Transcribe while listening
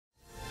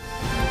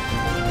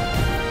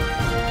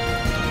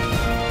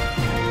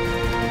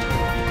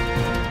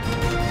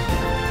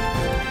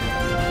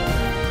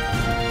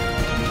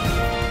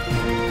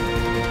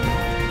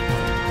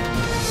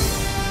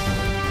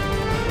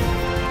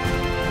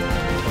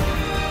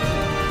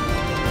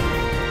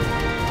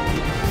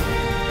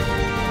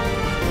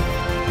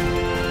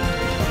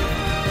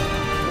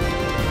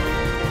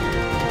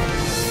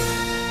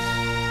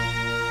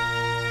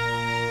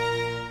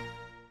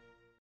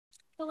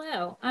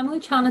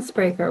Luciana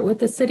Spraker with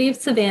the City of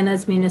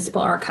Savannah's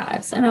Municipal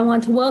Archives, and I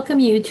want to welcome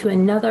you to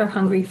another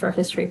Hungry for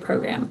History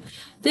program.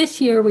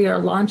 This year, we are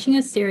launching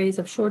a series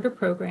of shorter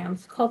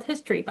programs called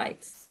History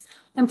Bites.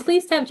 I'm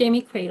pleased to have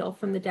Jamie Credle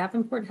from the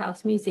Davenport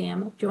House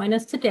Museum join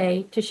us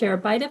today to share a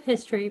bite of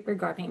history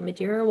regarding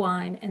Madeira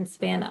wine and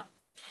Savannah.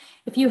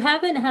 If you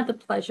haven't had the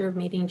pleasure of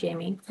meeting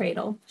Jamie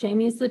Credle,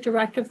 Jamie is the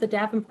director of the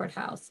Davenport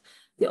House,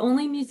 the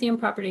only museum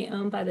property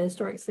owned by the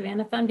Historic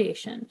Savannah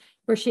Foundation,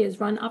 where she has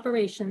run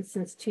operations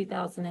since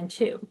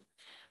 2002.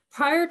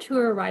 Prior to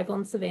her arrival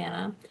in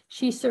Savannah,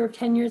 she served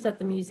 10 years at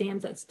the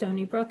museums at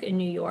Stony Brook in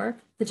New York,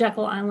 the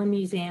Jekyll Island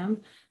Museum,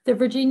 the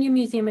Virginia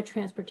Museum of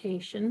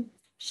Transportation,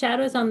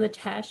 Shadows on the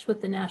Teche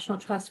with the National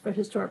Trust for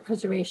Historic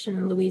Preservation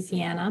in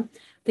Louisiana,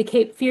 the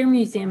Cape Fear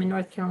Museum in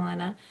North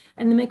Carolina,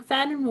 and the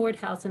McFadden Ward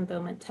House in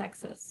Beaumont,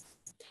 Texas.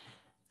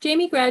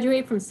 Jamie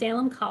graduated from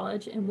Salem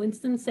College in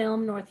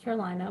Winston-Salem, North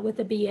Carolina with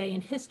a BA in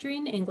History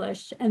and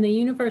English and the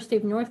University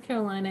of North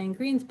Carolina in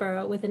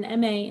Greensboro with an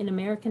MA in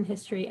American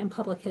History and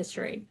Public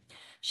History.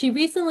 She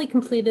recently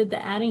completed the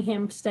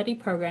Addingham Study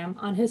Program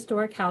on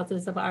Historic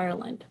Houses of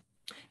Ireland.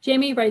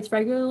 Jamie writes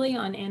regularly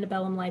on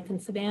antebellum life in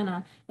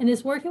Savannah and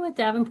is working with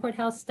Davenport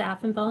House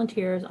staff and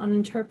volunteers on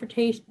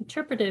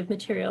interpretive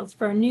materials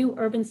for a new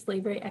urban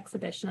slavery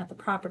exhibition at the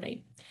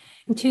property.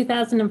 In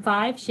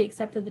 2005, she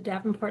accepted the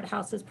Davenport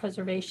House's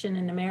Preservation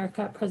in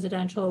America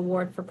Presidential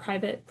Award for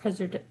Private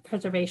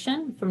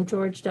Preservation from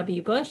George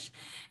W. Bush.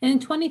 And in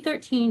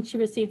 2013, she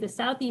received the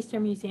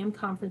Southeastern Museum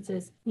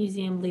Conference's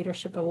Museum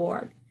Leadership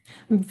Award.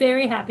 I'm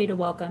very happy to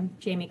welcome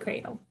Jamie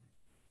Credle.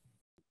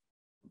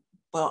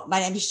 Well, my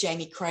name is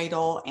Jamie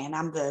Credle, and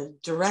I'm the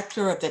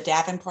director of the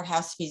Davenport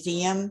House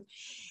Museum.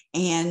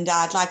 And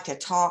I'd like to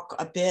talk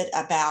a bit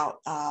about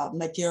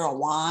Madeira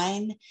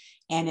wine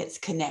and its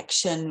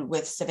connection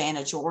with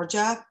Savannah,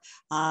 Georgia.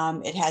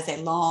 It has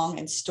a long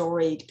and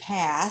storied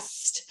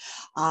past.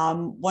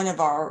 One of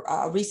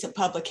our recent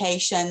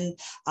publication,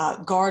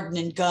 Garden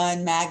and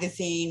Gun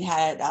magazine,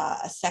 had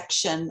a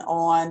section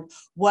on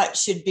what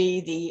should be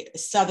the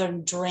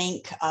Southern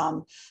drink,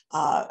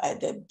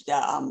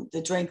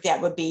 the drink that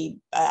would be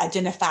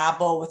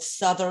identifiable with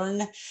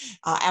Southern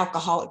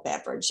alcoholic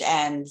beverage.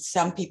 And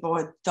some people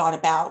had thought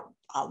about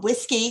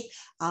whiskey,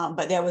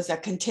 but there was a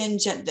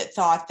contingent that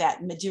thought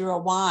that Madeira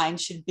wine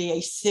should be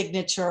a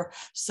signature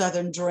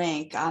Southern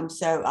drink.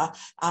 So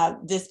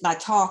my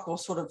talk will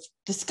sort of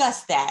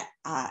discuss that,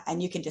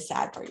 and you can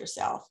decide for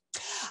yourself.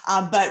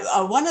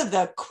 But one of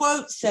the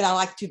quotes that I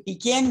like to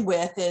begin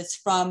with is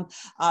from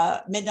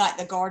Midnight in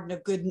the Garden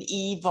of Good and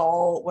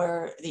Evil,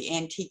 where the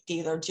antique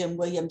dealer Jim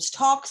Williams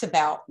talks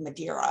about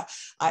Madeira.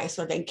 It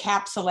sort of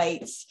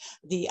encapsulates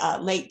the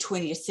late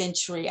 20th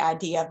century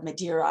idea of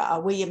Madeira.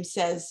 Williams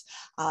says,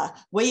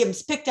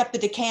 Williams picked up the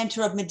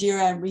decanter of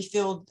Madeira and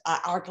refilled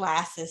our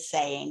glasses,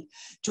 saying,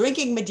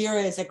 "Drinking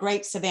Madeira is a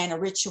great Savannah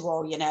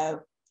ritual, you know.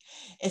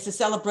 It's a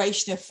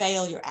celebration of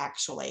failure,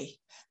 actually.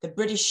 The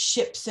British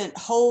ship sent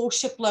whole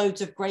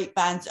shiploads of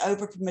grapevines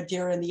over from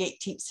Madeira in the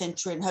 18th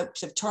century in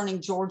hopes of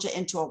turning Georgia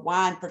into a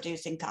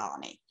wine-producing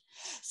colony.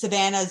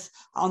 Savannah's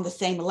on the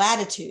same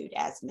latitude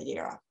as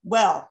Madeira.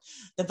 Well,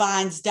 the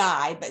vines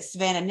died, but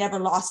Savannah never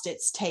lost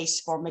its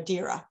taste for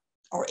Madeira,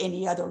 or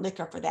any other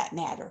liquor for that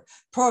matter.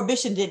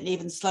 Prohibition didn't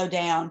even slow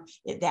down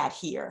that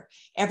here.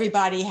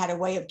 Everybody had a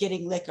way of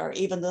getting liquor,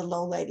 even the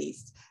low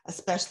ladies,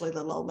 especially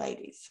the low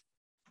ladies."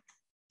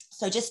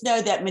 So just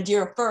know that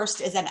Madeira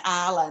first is an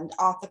island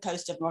off the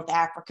coast of North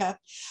Africa,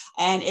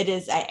 and it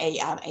is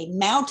a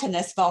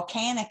mountainous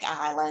volcanic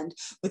island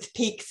with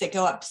peaks that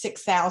go up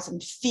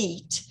 6,000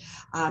 feet.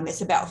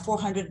 It's about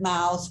 400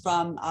 miles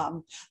from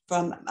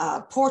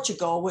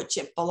Portugal, which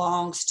it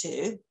belongs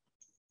to.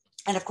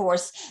 And of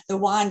course, the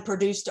wine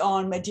produced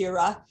on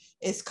Madeira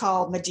is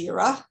called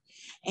Madeira.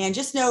 And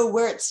just know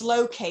where it's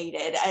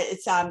located.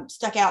 It's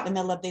stuck out in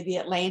the middle of the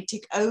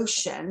Atlantic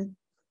Ocean.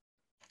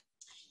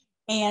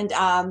 And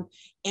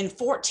in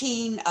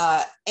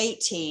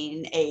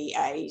 1418,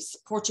 a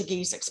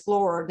Portuguese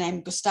explorer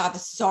named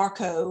Gustavus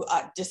Zarco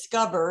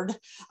discovered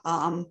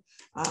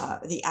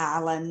the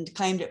island,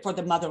 claimed it for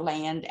the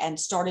motherland, and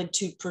started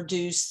to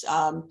produce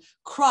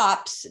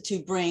crops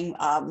to bring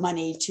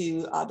money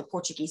to the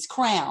Portuguese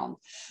crown.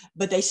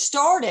 But they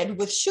started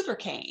with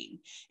sugarcane.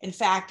 In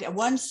fact,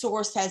 one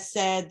source has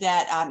said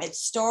that it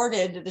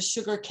started the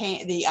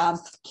sugarcane, the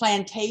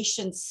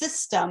plantation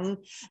system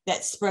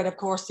that spread, of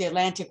course, the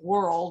Atlantic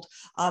world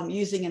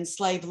using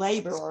enslaved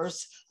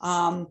laborers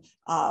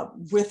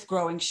with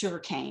growing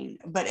sugarcane.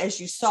 But as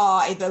you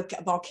saw, a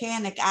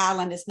volcanic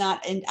island is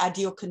not in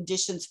ideal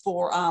conditions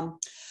for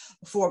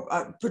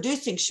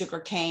producing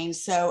sugarcane.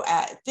 So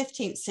at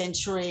 15th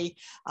century,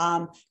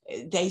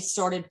 they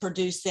started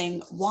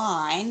producing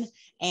wine.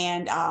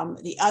 And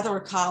the other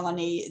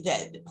colony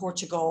that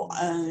Portugal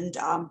owned,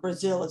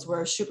 Brazil, is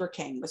where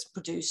sugarcane was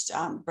produced,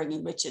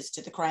 bringing riches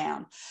to the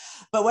crown.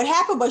 But what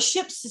happened was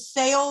ships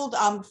sailed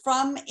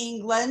from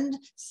England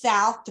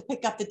south to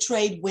pick up the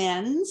trade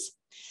winds.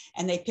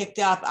 And they picked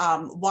up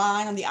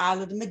wine on the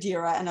island of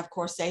Madeira. And of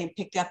course, they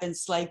picked up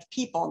enslaved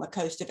people on the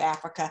coast of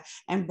Africa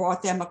and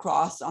brought them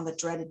across on the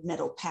dreaded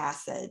Middle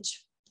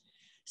Passage.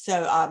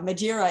 So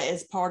Madeira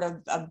is part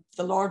of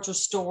the larger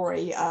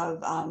story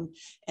of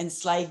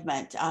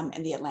enslavement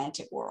in the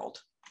Atlantic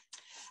world.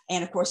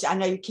 And of course, I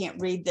know you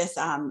can't read this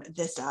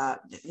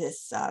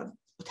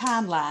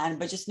timeline,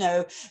 but just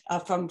know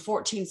from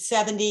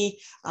 1470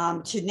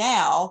 to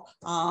now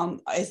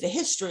is the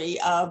history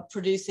of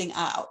producing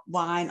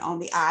wine on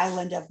the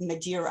island of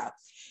Madeira.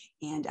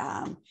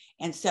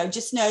 And so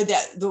just know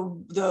that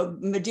the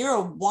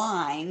Madeira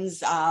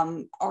wines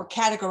are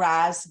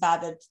categorized by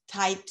the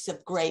types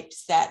of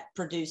grapes that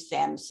produce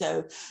them.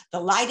 So the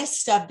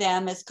lightest of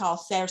them is called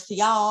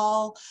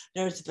Cercial,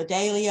 there's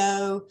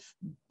Vidalia,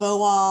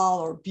 Boal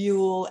or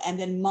Buell, and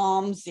then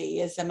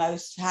Malmsey is the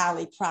most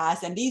highly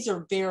prized. And these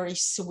are very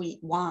sweet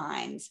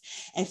wines.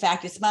 In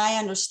fact, it's my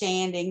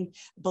understanding,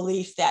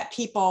 belief that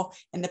people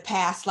in the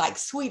past like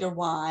sweeter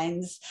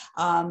wines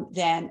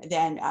than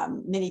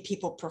many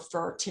people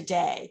prefer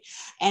today.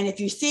 And if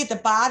you see at the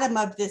bottom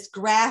of this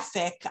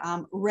graphic,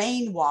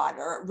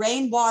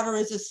 rainwater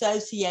is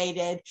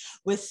associated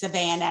with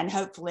Savannah, and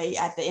hopefully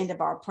at the end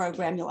of our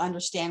program, you'll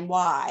understand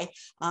why.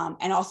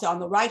 And also on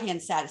the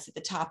right-hand side, it's at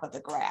the top of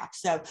the graph.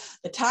 So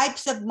the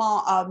types of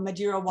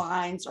Madeira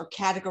wines are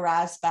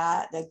categorized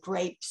by the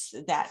grapes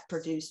that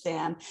produce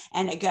them.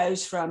 And it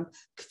goes from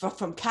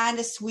kind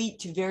of sweet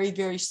to very,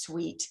 very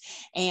sweet.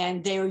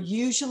 And they're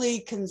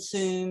usually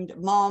consumed,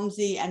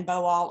 Malmsey and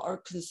Boal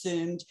are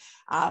consumed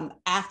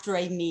after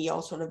a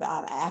meal, sort of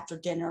after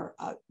dinner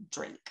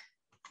drink.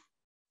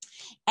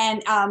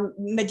 And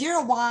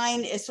Madeira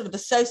wine is sort of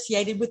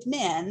associated with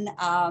men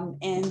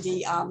in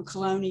the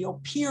colonial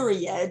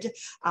period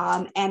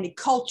and the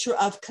culture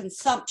of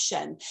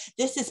consumption.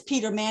 This is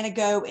Peter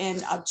Manigault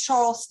in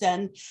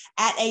Charleston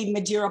at a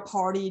Madeira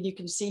party, and you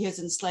can see his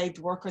enslaved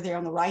worker there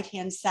on the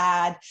right-hand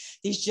side.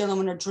 These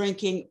gentlemen are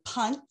drinking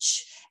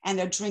punch, and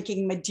they're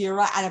drinking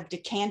Madeira out of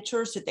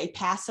decanters that they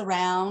pass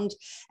around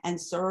and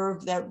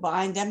serve their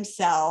wine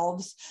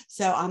themselves.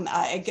 So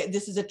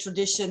this is a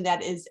tradition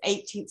that is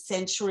 18th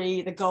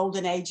century, the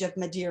golden age of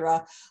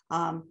Madeira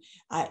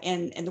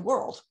in the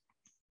world.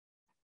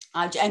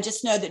 And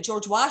just know that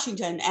George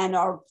Washington and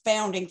our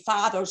founding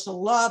fathers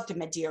loved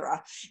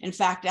Madeira. In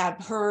fact,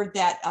 I've read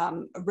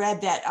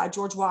that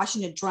George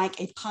Washington drank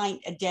a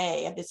pint a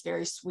day of this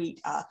very sweet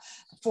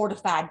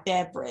fortified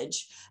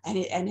beverage.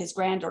 And his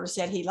granddaughter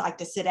said he liked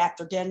to sit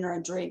after dinner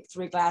and drink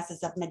 3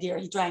 glasses of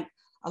Madeira. He drank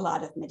a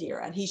lot of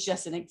Madeira, and he's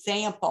just an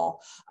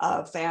example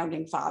of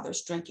founding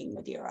fathers drinking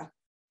Madeira.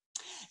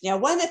 Now,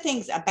 one of the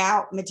things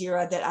about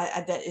Madeira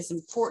that is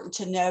important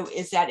to know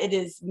is that it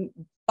is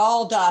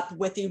balled up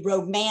with the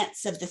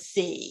romance of the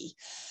sea.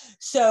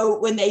 So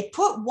when they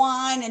put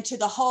wine into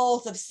the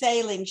hulls of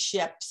sailing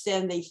ships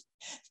in the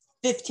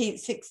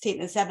 15th, 16th,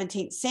 and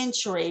 17th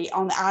century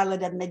on the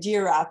island of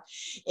Madeira,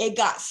 it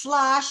got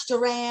sloshed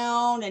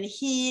around and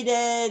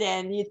heated,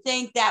 and you'd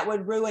think that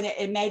would ruin it.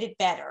 It made it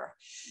better.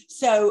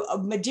 So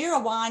Madeira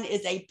wine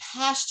is a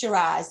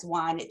pasteurized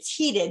wine. It's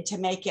heated to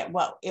make it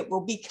what it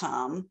will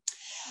become.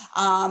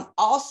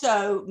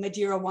 Also,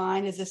 Madeira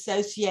wine is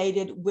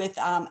associated with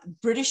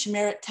British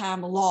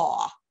maritime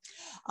law.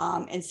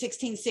 In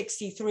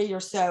 1663 or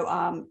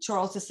so,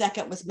 Charles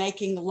II was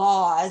making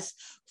laws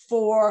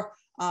for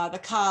the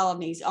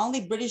colonies.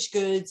 Only British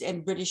goods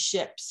and British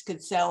ships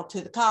could sail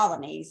to the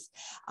colonies,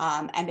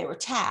 and they were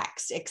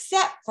taxed,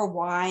 except for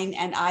wine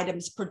and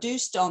items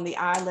produced on the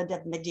island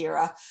of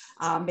Madeira,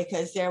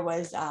 because there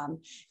was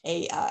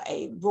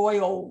a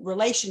royal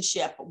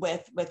relationship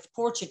with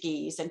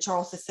Portuguese, and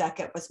Charles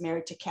II was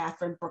married to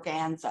Catherine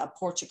Braganza of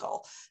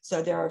Portugal.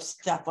 So their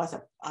stuff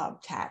wasn't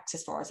taxed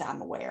as far as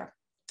I'm aware.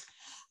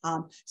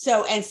 And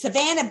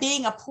Savannah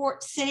being a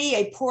port city,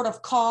 a port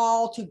of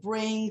call to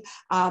bring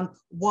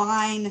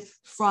wine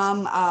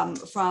from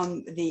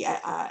the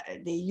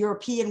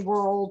European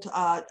world,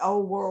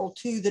 old world,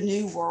 to the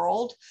new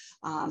world,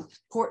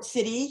 port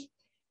city,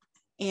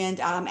 and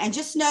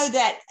just know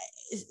that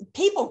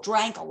people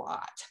drank a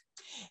lot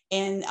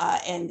in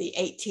the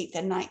 18th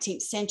and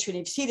 19th century.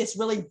 And you see this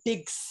really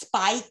big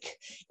spike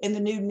in the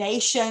new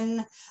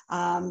nation.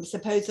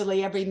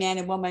 Supposedly every man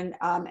and woman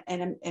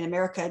in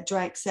America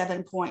drank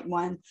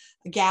 7.1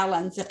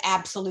 gallons of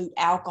absolute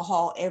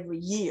alcohol every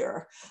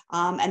year.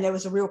 And there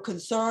was a real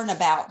concern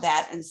about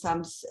that in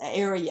some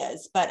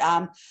areas. But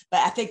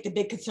I think the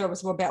big concern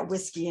was more about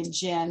whiskey and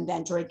gin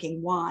than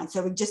drinking wine.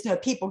 So we just know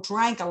people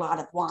drank a lot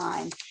of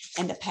wine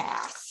in the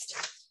past.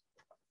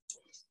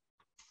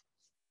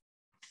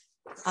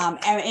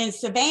 And in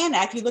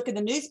Savannah, if you look in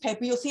the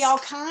newspaper, you'll see all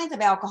kinds of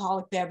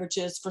alcoholic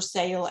beverages for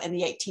sale in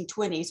the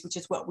 1820s, which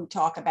is what we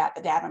talk about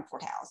the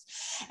Davenport House.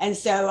 And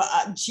so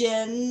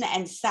gin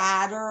and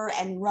cider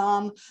and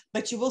rum,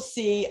 but you will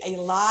see a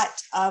lot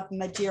of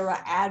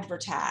Madeira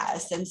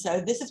advertised. And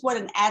so this is what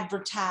an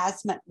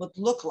advertisement would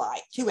look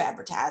like, 2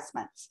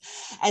 advertisements.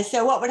 And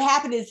so what would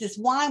happen is this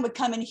wine would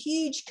come in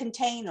huge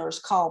containers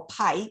called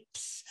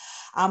pipes.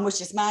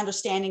 which is my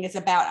understanding is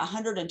about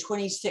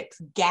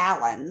 126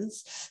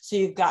 gallons. So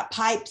you've got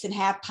pipes and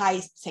half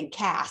pipes and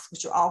casks,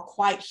 which are all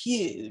quite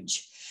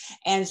huge.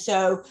 And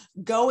so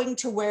going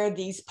to where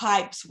these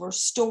pipes were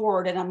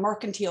stored in a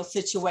mercantile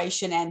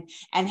situation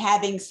and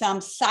having some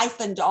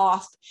siphoned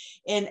off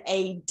in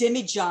a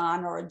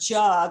demijohn or a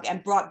jug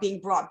and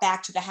being brought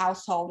back to the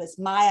household is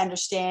my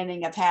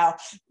understanding of how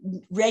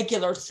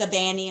regular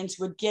Savannahans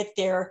would get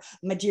their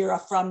Madeira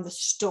from the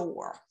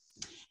store.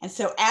 And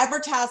so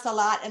advertised a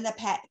lot in the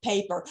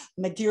paper,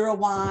 Madeira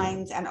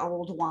wines and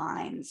old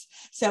wines.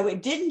 So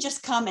it didn't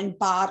just come in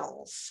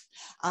bottles.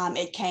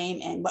 It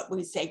came in what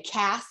we say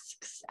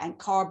casks and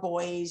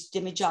carboys,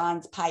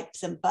 demijohns,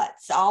 pipes, and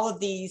butts. All of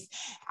these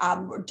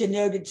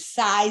denoted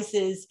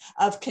sizes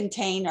of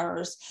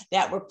containers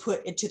that were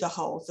put into the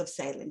hulls of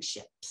sailing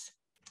ships.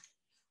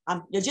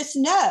 You just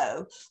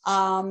know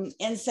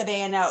in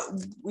Savannah,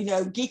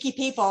 geeky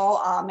people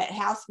at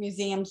house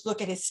museums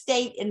look at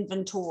estate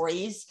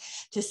inventories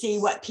to see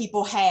what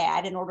people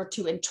had in order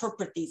to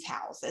interpret these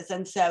houses.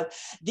 And so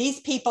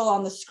these people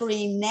on the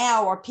screen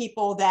now are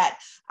people that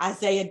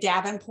Isaiah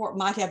Davenport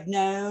might have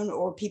known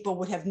or people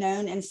would have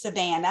known in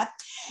Savannah.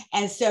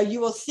 And so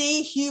you will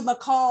see Hugh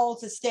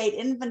McCall's estate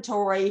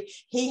inventory.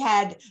 He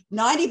had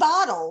 90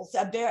 bottles,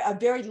 a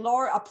very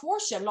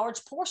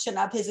large portion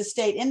of his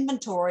estate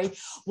inventory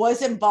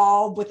was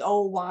involved with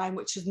old wine,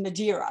 which is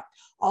Madeira.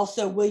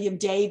 Also, William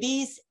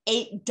Davies,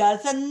 8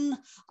 dozen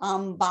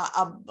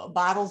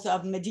bottles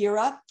of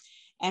Madeira.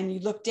 And you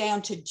look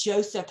down to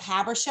Joseph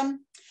Habersham.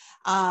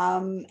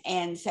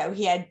 And so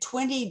he had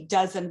 20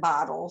 dozen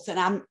bottles. And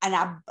I'm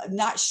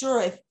not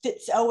sure if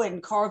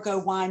Fitz-Owen cargo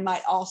wine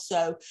might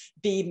also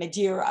be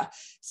Madeira.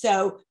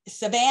 So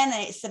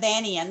Savannah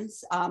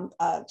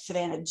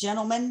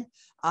gentlemen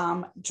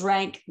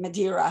drank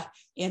Madeira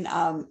in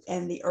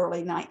the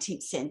early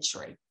 19th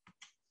century.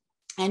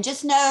 And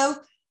just know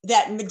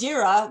that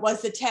Madeira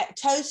was the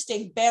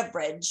toasting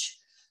beverage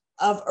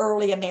of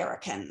early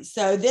Americans.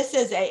 So this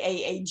is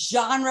a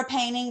genre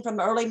painting from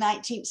the early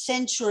 19th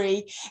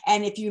century.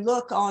 And if you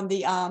look on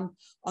the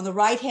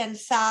right-hand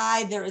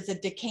side, there is a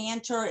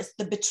decanter. It's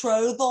the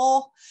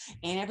betrothal,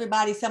 and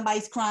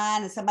somebody's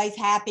crying and somebody's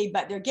happy,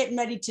 but they're getting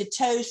ready to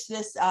toast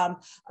this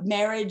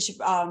marriage.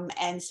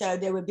 And so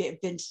they would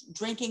have been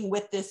drinking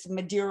with this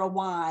Madeira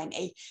wine,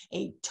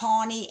 a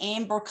tawny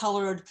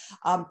amber-colored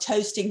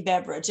toasting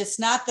beverage. It's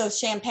not the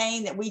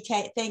champagne that we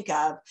think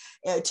of.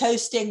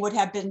 Toasting would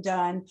have been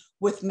done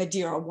with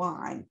Madeira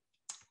wine.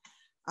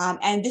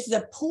 And this is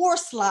a poor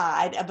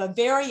slide of a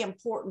very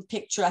important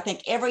picture. I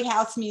think every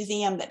house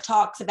museum that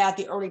talks about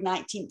the early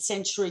 19th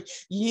century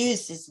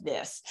uses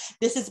this.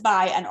 This is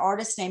by an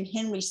artist named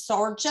Henry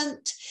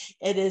Sargent.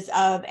 It is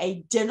of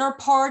a dinner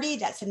party.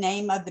 That's the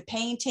name of the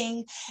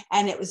painting.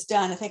 And it was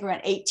done, I think,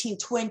 around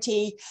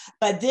 1820.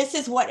 But this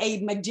is what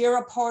a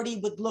Madeira party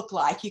would look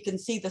like. You can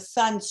see the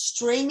sun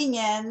streaming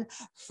in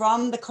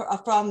from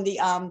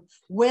the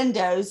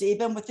windows,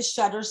 even with the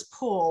shutters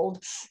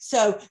pulled.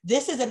 So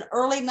this is an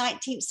early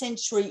 19th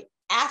century.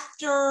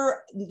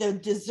 After the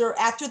dessert,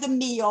 after the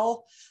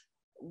meal,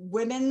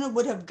 women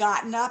would have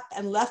gotten up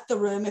and left the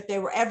room if they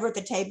were ever at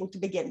the table to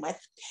begin with.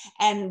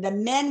 And the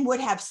men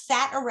would have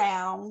sat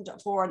around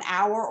for an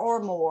hour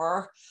or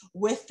more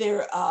with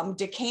their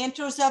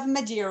decanters of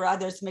Madeira.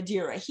 There's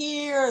Madeira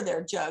here, there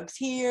are jugs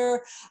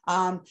here.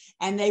 And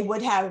they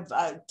would have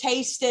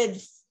tasted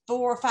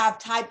 4 or 5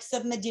 types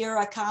of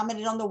Madeira,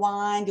 commented on the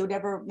wine, do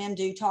whatever men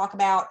do, talk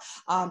about.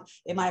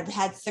 They might have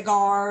had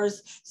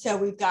cigars. So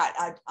we've got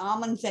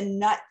almonds and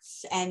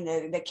nuts, and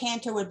the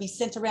canter would be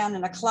sent around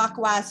in a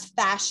clockwise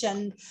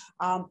fashion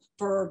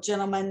for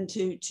gentlemen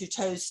to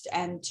toast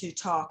and to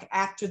talk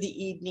after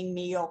the evening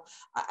meal,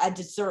 a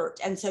dessert.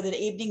 And so the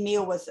evening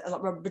meal was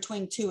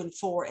between 2 and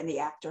 4 in the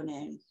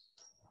afternoon.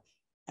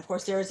 Of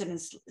course, there is an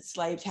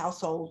enslaved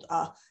household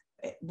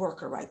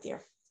worker right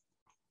there.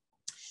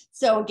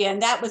 So again,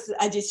 that was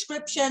a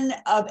description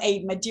of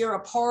a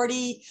Madeira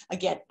party.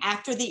 Again,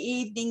 after the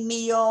evening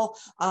meal,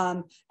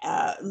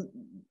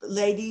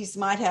 ladies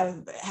might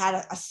have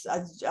had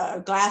a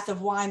glass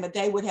of wine, but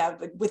they would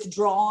have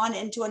withdrawn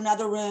into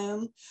another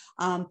room,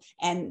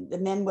 and the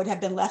men would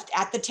have been left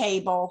at the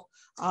table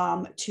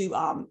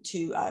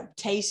to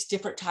taste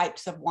different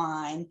types of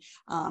wine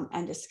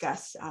and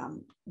discuss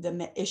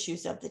the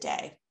issues of the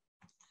day.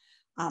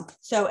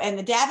 So in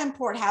the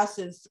Davenport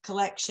House's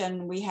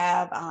collection, we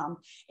have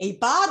a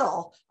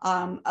bottle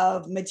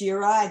of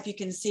Madeira. If you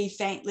can see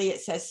faintly,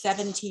 it says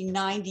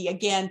 1790.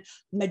 Again,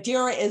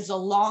 Madeira is the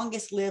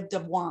longest lived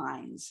of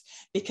wines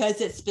because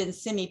it's been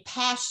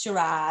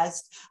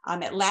semi-pasteurized.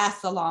 It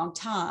lasts a long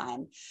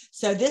time.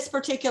 So this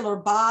particular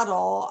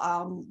bottle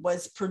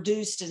was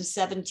produced in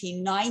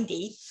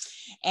 1790.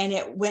 And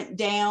it went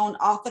down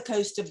off the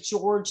coast of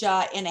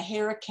Georgia in a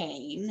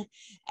hurricane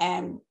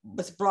and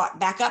was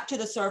brought back up to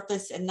the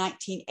surface in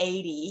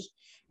 1980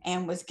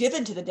 and was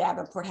given to the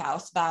Davenport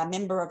House by a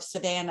member of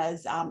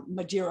Savannah's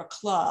Madeira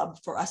Club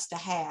for us to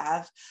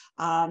have.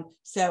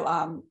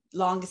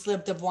 Longest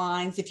lived of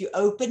wines. If you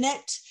open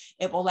it,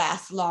 it will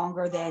last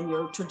longer than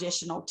your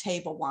traditional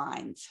table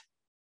wines.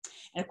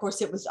 And of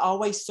course, it was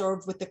always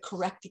served with the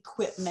correct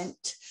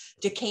equipment,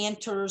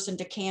 decanters and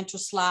decanter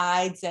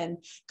slides and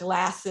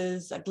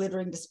glasses, a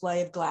glittering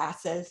display of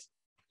glasses.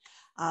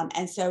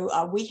 And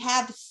so we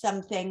have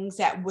some things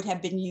that would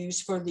have been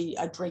used for the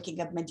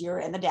drinking of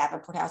Madeira in the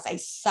Davenport House, a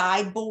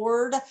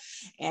sideboard.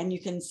 And you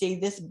can see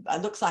this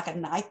looks like a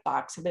knife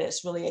box, but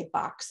it's really a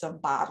box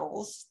of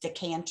bottles,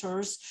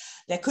 decanters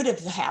that could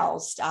have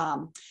housed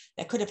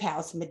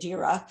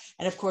Madeira.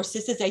 And of course,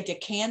 this is a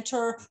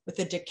decanter with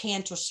a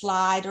decanter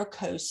slide or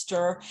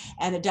coaster,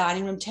 and the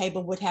dining room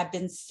table would have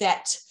been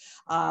set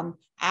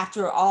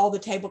after all the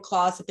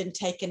tablecloths have been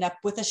taken up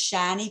with a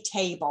shiny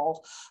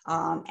table,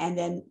 and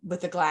then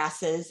with the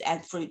glasses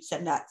and fruits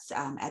and nuts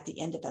at the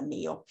end of a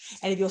meal.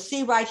 And if you'll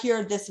see right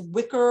here, this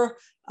wicker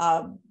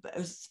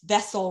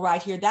vessel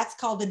right here, that's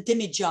called the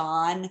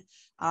demijohn,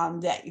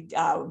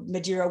 that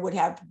Madeira would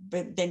have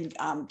been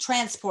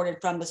transported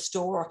from the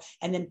store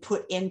and then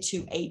put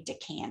into a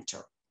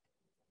decanter.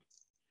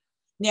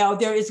 Now,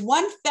 there is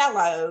one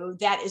fellow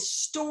that is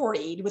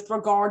storied with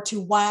regard to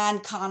wine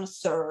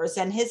connoisseurs,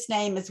 and his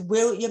name is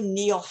William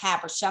Neal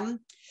Habersham.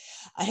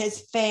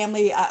 His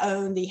family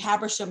owned the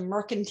Habersham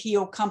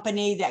Mercantile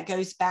Company that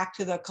goes back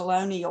to the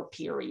colonial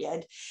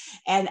period.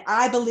 And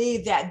I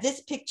believe that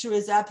this picture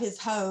is of his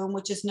home,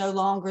 which is no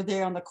longer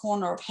there on the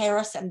corner of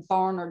Harris and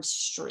Barnard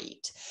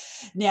Street.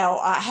 Now,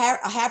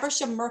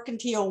 Habersham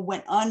Mercantile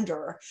went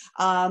under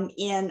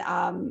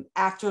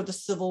after the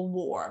Civil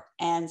War.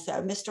 And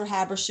so Mr.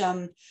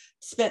 Habersham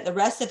spent the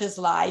rest of his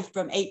life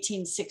from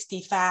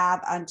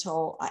 1865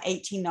 until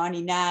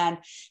 1899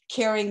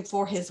 caring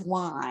for his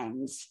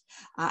wines.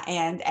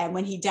 And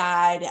when he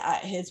died,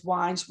 his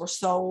wines were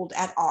sold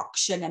at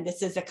auction. And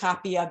this is a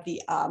copy of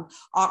the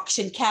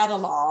auction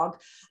catalog.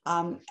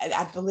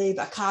 I believe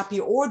a copy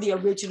or the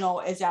original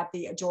is at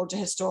the Georgia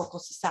Historical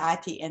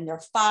Society in their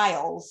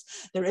files.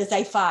 There is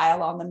a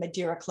file on the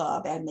Madeira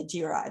Club and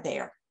Madeira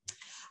there.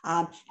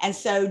 And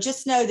so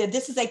just know that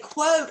this is a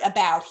quote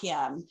about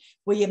him,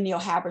 William Neal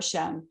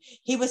Habersham.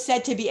 He was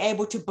said to be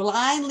able to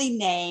blindly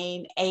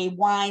name a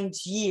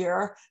wine's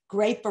year,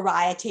 grape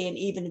variety, and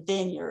even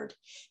vineyard.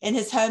 In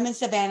his home in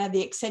Savannah,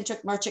 the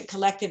eccentric merchant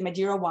collected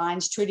Madeira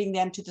wines, treating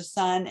them to the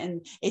sun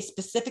in a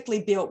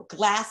specifically built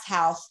glass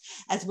house,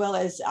 as well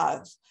as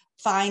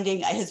finding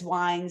his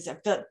wines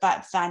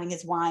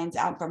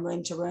from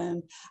room to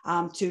room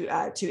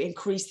to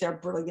increase their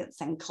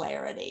brilliance and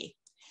clarity.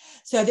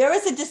 So there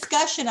is a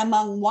discussion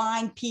among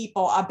wine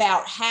people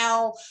about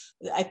how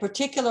a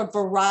particular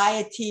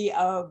variety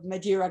of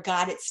Madeira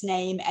got its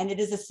name, and it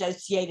is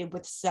associated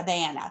with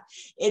Savannah.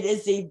 It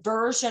is the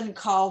version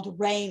called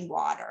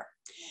rainwater.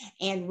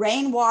 And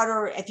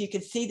rainwater, if you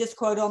can see this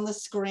quote on the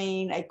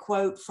screen, a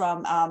quote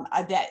from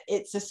that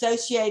it's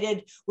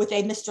associated with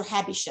a Mr.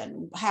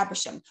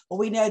 Habersham. Well,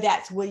 we know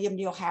that's William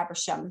Neal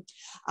Habersham.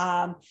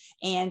 And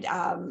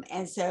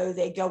so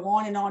they go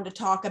on to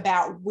talk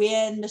about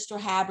when Mr.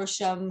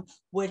 Habersham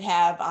would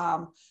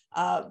have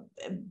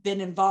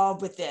been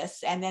involved with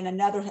this. And then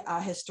another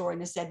historian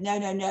has said,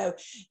 no,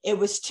 it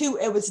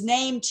was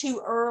named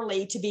too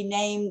early to be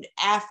named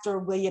after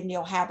William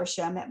Neal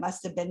Habersham. It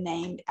must have been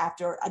named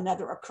after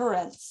another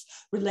occurrence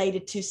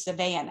related to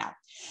Savannah.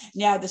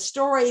 Now, the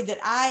story that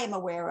I am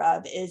aware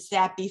of is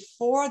that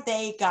before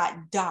they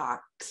got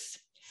docks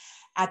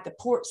at the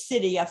port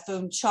city of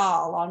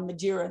Funchal on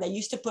Madeira, they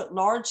used to put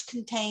large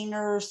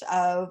containers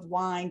of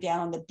wine down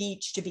on the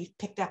beach to be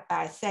picked up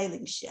by a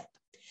sailing ship.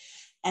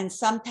 And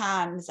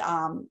sometimes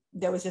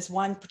there was this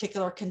one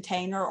particular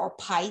container or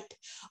pipe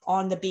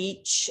on the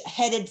beach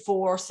headed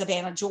for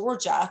Savannah,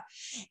 Georgia,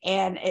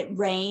 and it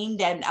rained,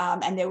 and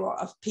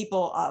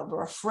people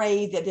were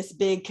afraid that this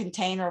big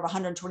container of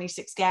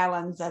 126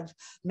 gallons of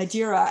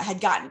Madeira had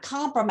gotten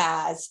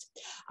compromised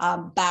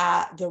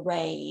by the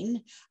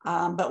rain.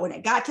 But when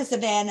it got to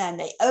Savannah and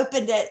they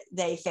opened it,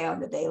 they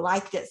found that they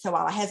liked it. So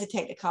while I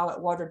hesitate to call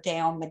it watered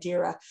down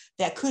Madeira,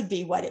 that could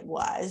be what it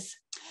was.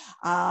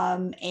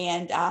 And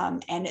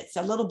it's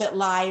a little bit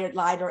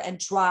lighter and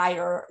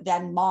drier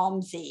than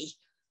Malmsey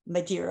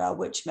Madeira,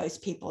 which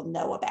most people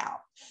know about.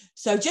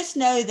 So just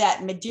know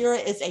that Madeira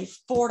is a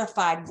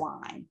fortified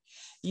wine.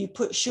 You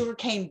put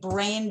sugarcane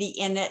brandy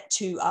in it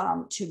to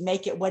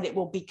make it what it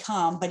will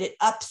become, but it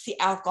ups the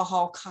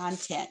alcohol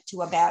content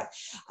to about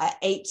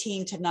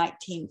 18 to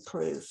 19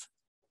 proof.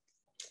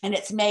 And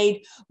it's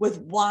made with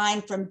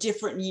wine from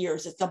different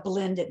years. It's a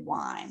blended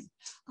wine.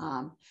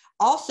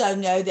 Also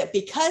know that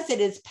because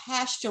it is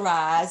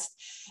pasteurized,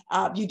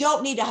 you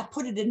don't need to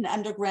put it in an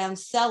underground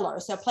cellar.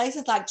 So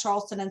places like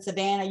Charleston and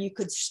Savannah, you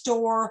could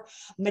store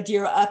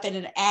Madeira up in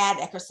an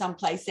attic or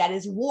someplace that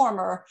is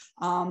warmer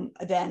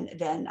than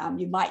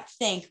you might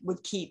think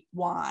would keep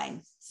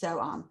wine.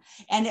 So,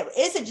 and it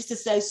isn't just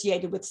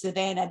associated with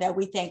Savannah, though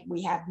we think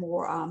we have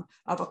more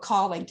of a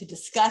calling to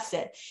discuss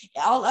it.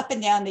 All up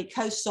and down the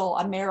coastal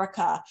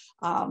America,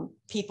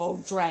 people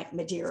drank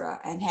Madeira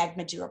and had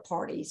Madeira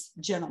parties.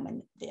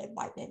 Gentlemen did,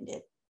 white men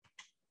did.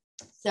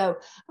 So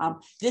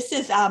this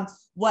is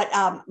what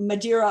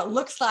Madeira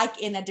looks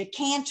like in a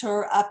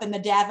decanter up in the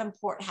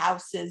Davenport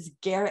House's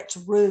garret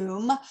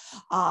room.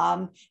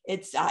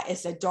 It's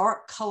a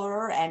dark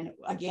color, and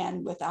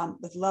again with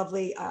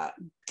lovely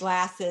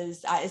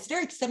glasses. It's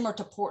very similar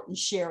to port and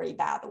sherry,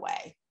 by the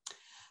way.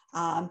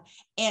 And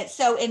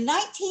so in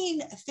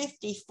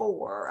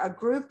 1954, a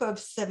group of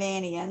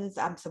Savannahans,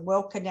 some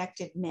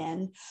well-connected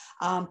men,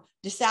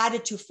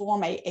 decided to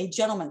form a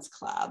gentleman's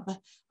club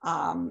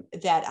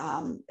that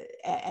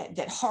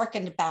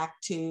harkened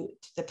back to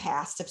the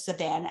past of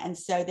Savannah. And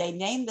so they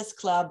named this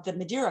club the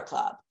Madiera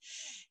Club.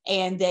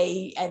 And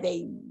I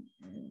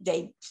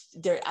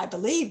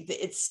believe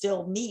that it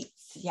still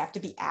meets. You have to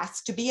be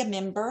asked to be a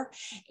member,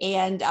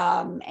 and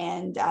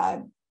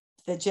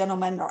the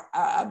gentlemen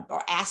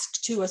are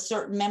asked to a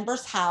certain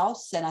member's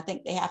house, and I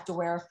think they have to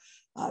wear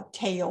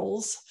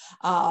tails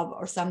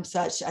or some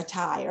such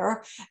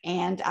attire,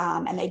 and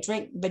they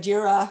drink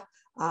Madeira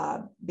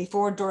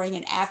before, during,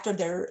 and after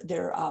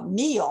their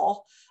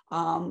meal.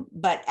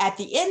 But at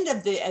the end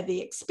of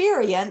the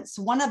experience,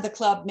 one of the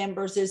club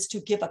members is to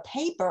give a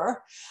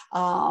paper,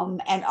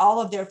 and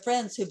all of their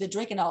friends who've been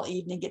drinking all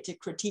evening get to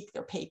critique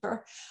their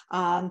paper.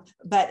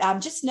 But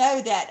just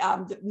know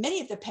that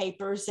many of the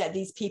papers that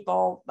these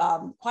people,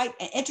 quite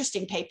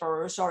interesting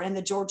papers, are in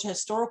the Georgia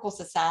Historical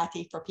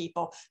Society for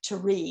people to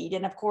read.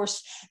 And of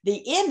course,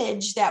 the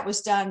image that was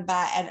done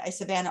by a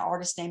Savannah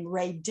artist named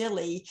Ray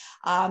Dilley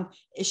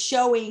is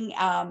showing,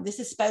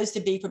 this is supposed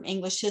to be from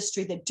English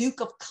history, the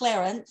Duke of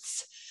Clarence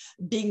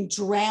being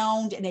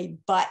drowned in a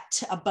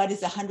butt. A butt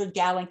is a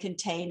 100-gallon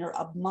container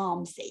of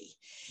Malmsey.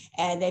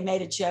 And they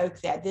made a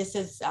joke that this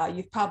is,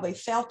 you've probably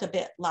felt a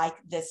bit like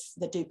this,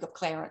 the Duke of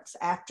Clarence,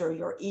 after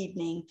your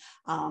evening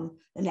the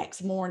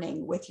next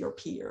morning with your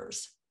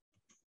peers.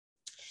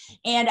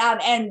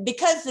 And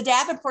because the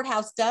Davenport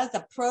House does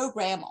a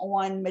program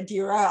on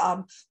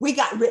Madeira, we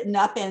got written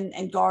up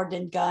in Garden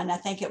and Gun, I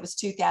think it was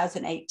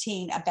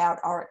 2018, about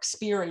our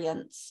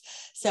experience.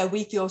 So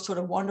we feel sort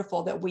of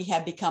wonderful that we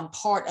have become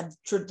part of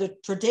the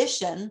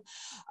tradition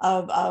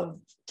of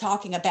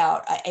talking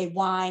about a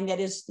wine that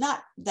is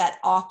not that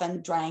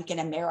often drank in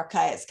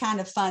America. It's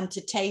kind of fun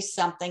to taste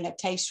something, a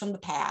taste from the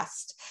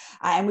past.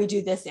 And we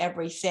do this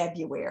every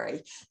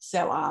February.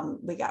 So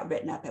we got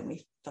written up, and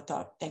we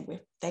think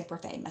we're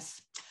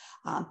famous.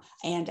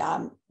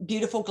 And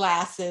beautiful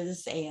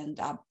glasses, and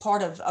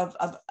part of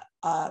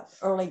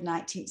early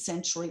 19th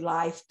century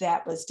life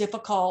that was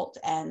difficult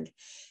and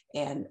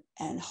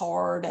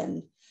hard,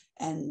 and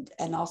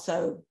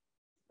also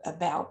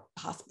about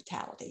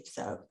hospitality.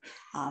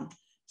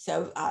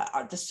 So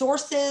the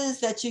sources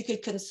that you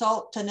could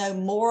consult to know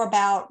more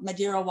about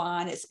Madeira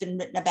wine, it's been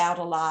written about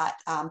a lot.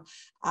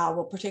 I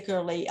will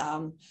particularly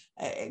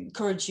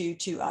encourage you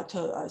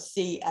to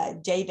see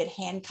David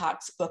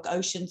Hancock's book,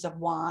 Oceans of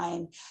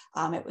Wine.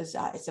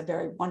 It's a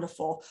very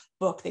wonderful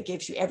book that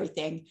gives you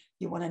everything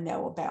you want to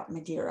know about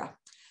Madeira.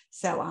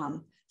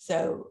 So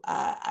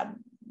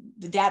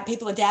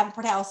people at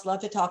Davenport House love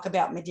to talk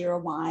about Madeira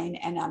wine,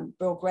 and I'm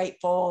real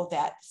grateful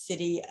that the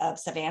city of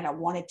Savannah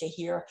wanted to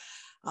hear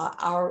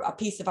a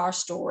piece of our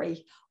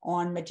story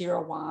on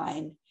Madeira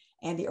wine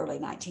and the early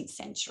 19th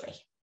century.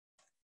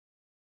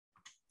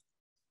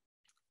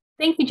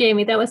 Thank you,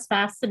 Jamie. That was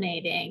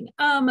fascinating.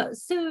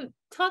 So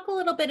talk a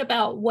little bit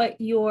about what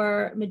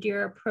your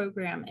Madeira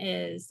program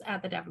is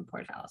at the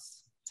Davenport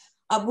House.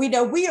 We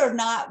know we are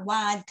not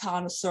wine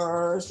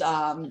connoisseurs,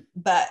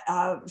 but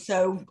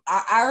so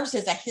ours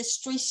is a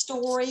history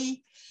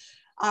story,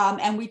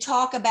 and we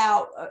talk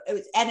about,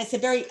 and it's a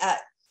very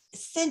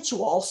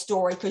sensual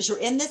story, because you're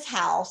in this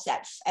house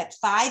at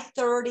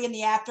 5:30 in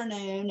the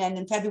afternoon, and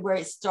in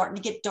February it's starting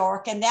to get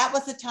dark, and that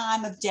was the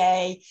time of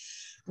day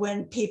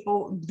when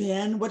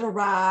men would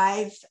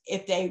arrive,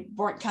 if they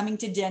weren't coming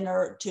to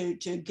dinner,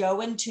 to go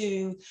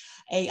into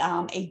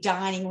a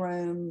dining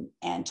room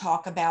and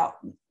talk about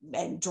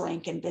and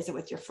drink and visit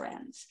with your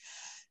friends.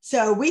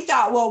 So we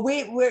thought, well,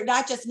 we're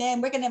not just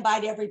men, we're going to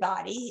invite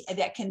everybody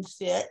that can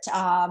fit.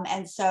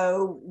 And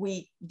so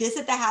we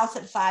visit the house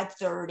at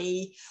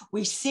 5:30.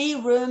 We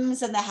see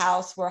rooms in the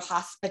house where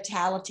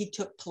hospitality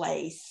took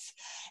place.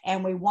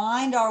 And we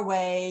wind our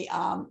way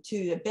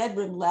to the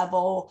bedroom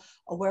level,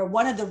 where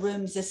one of the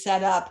rooms is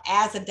set up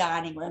as a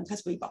dining room,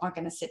 because we aren't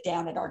going to sit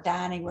down at our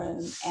dining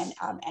room and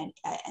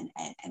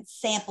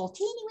sample,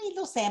 teeny weeny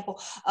little sample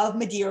of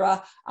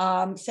Madeira.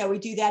 So we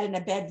do that in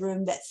a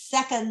bedroom that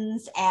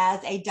seconds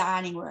as a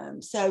dining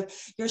room. So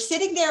you're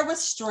sitting there with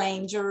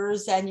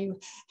strangers, and you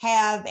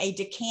have a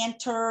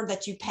decanter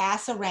that you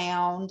pass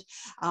around,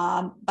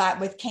 but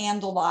with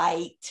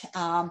candlelight,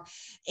 and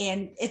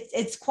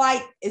it's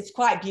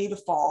quite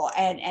beautiful.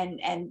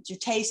 And you're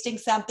tasting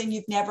something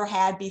you've never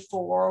had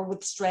before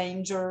with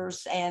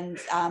strangers, and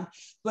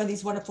one of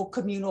these wonderful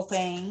communal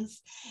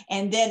things.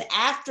 And then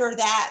after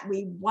that,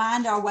 we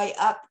wind our way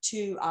up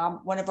to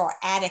one of our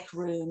attic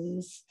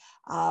rooms,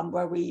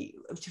 where we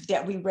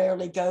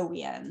rarely go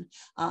in.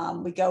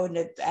 We go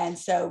into, and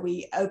so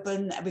we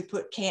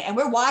put and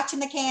we're watching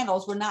the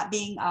candles. We're not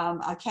being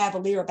a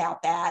cavalier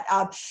about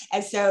that.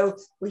 And so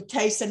we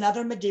taste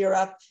another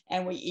Madeira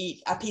and we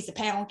eat a piece of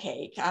pound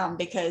cake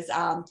because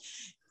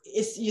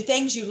it's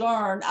things you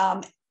learn.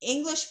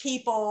 English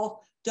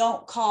people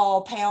don't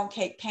call pound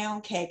cake,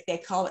 they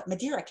call it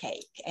Madeira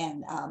cake.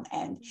 And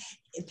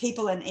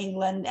people in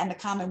England and the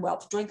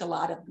Commonwealth drink a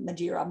lot of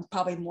Madeira,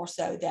 probably more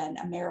so than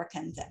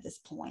Americans at this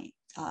point,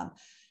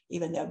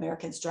 even though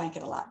Americans drank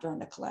it a lot during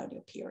the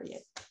colonial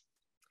period.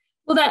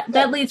 Well,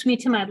 that leads me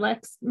to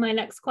my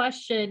next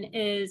question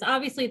is,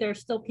 obviously there's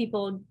still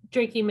people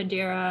drinking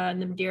Madeira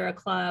and the Madeira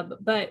Club,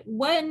 but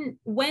when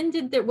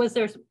was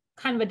there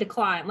kind of a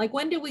decline? Like,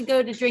 when did we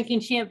go to drinking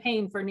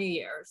champagne for New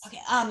Year's? Okay.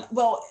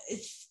 Well,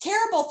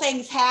 terrible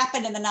things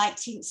happened in the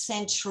 19th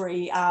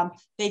century.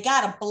 They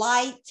got a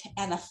blight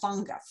and a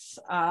fungus,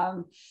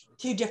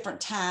 two different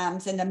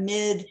times in the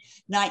mid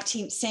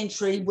 19th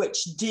century,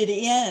 which did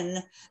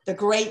in the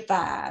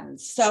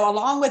grapevines. So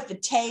along with the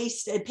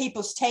taste and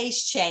people's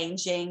taste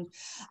changing,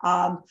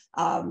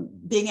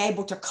 being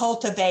able to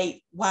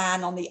cultivate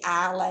wine on the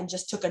island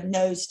just took a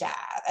nosedive.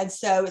 And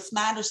so it's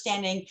my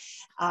understanding,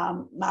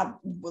 my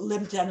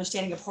limited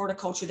understanding of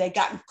horticulture, they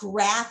got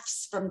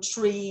grafts from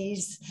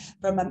trees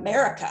from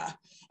America,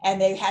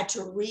 and they had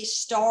to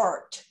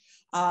restart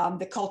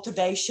the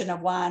cultivation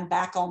of wine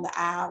back on the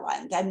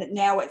island, and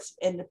now it's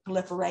in the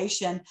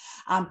proliferation.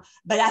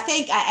 But I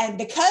think, and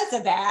because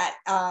of that,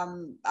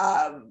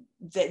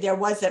 there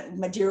wasn't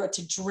Madeira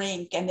to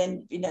drink, and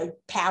then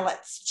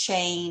palates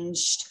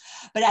changed.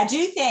 But I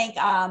do think,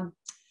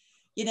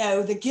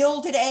 the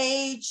Gilded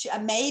Age,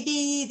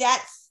 maybe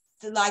that's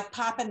like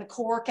popping the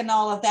cork and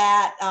all of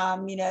that.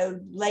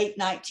 Late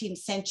 19th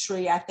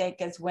century, I think,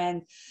 is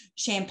when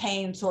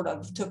champagne sort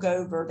of took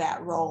over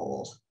that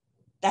role.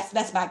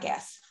 That's my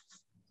guess.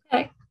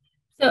 Okay.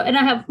 So, and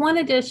I have one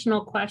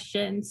additional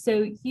question.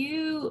 So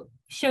you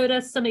showed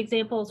us some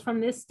examples from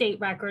this state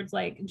records,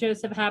 like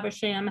Joseph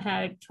Habersham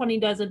had 20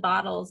 dozen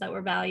bottles that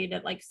were valued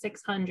at like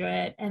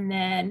 600. And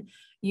then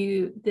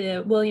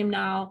the William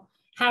Nile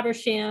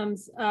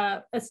Habersham's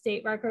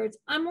estate records.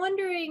 I'm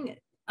wondering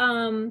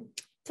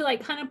to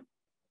like kind of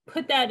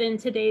put that in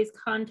today's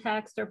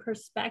context or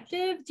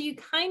perspective. Do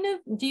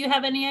you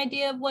have any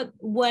idea of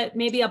what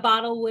maybe a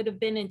bottle would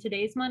have been in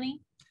today's money?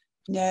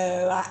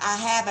 No, I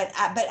haven't,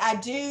 but I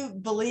do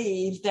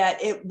believe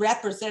that it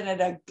represented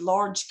a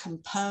large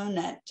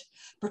component,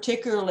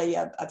 particularly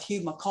of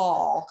Hugh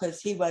McCall, because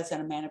he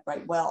wasn't a man of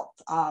great wealth.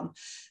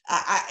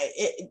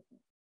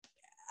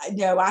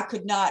 No, I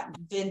could not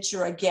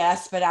venture a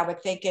guess, but I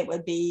would think it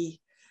would be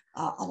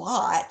a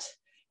lot.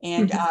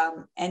 And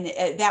and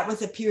that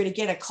was a period,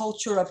 again, a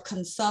culture of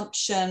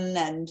consumption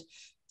and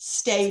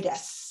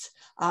status.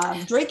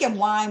 Drinking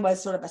wine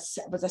was sort of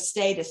a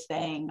status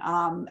thing,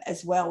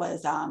 as well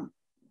as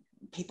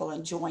people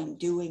enjoying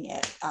doing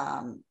it.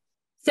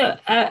 So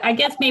I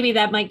guess maybe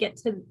that might get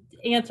to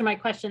answer my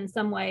question in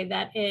some way,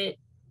 that it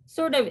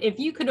sort of, if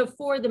you could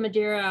afford the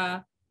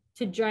Madeira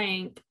to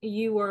drink,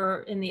 you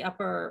were in the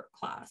upper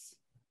class.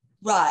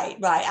 Right.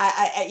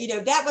 I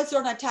that was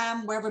sort of a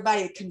time where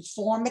everybody,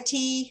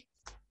 conformity,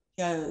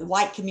 the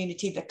white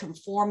community, the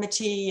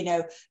conformity,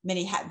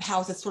 many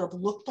houses sort of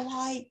looked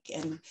alike.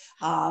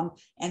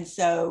 And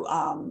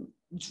so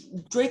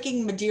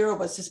drinking Madeira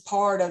was just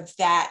part of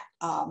that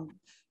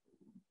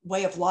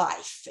way of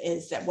life,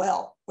 is that,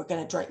 well, we're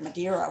going to drink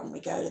Madeira when we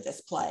go to this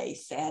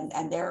place,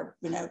 and they're,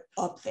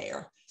 up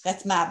there.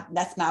 That's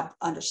my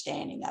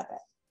understanding of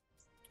it.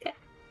 Okay.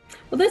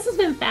 Well, this has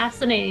been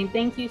fascinating.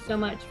 Thank you so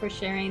much for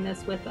sharing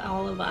this with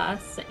all of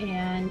us.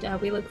 And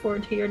we look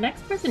forward to your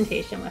next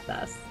presentation with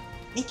us.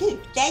 Me too.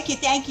 Thank you.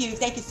 Thank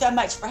you so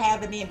much for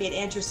having me and being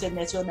interested in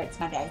this. It really makes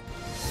my day.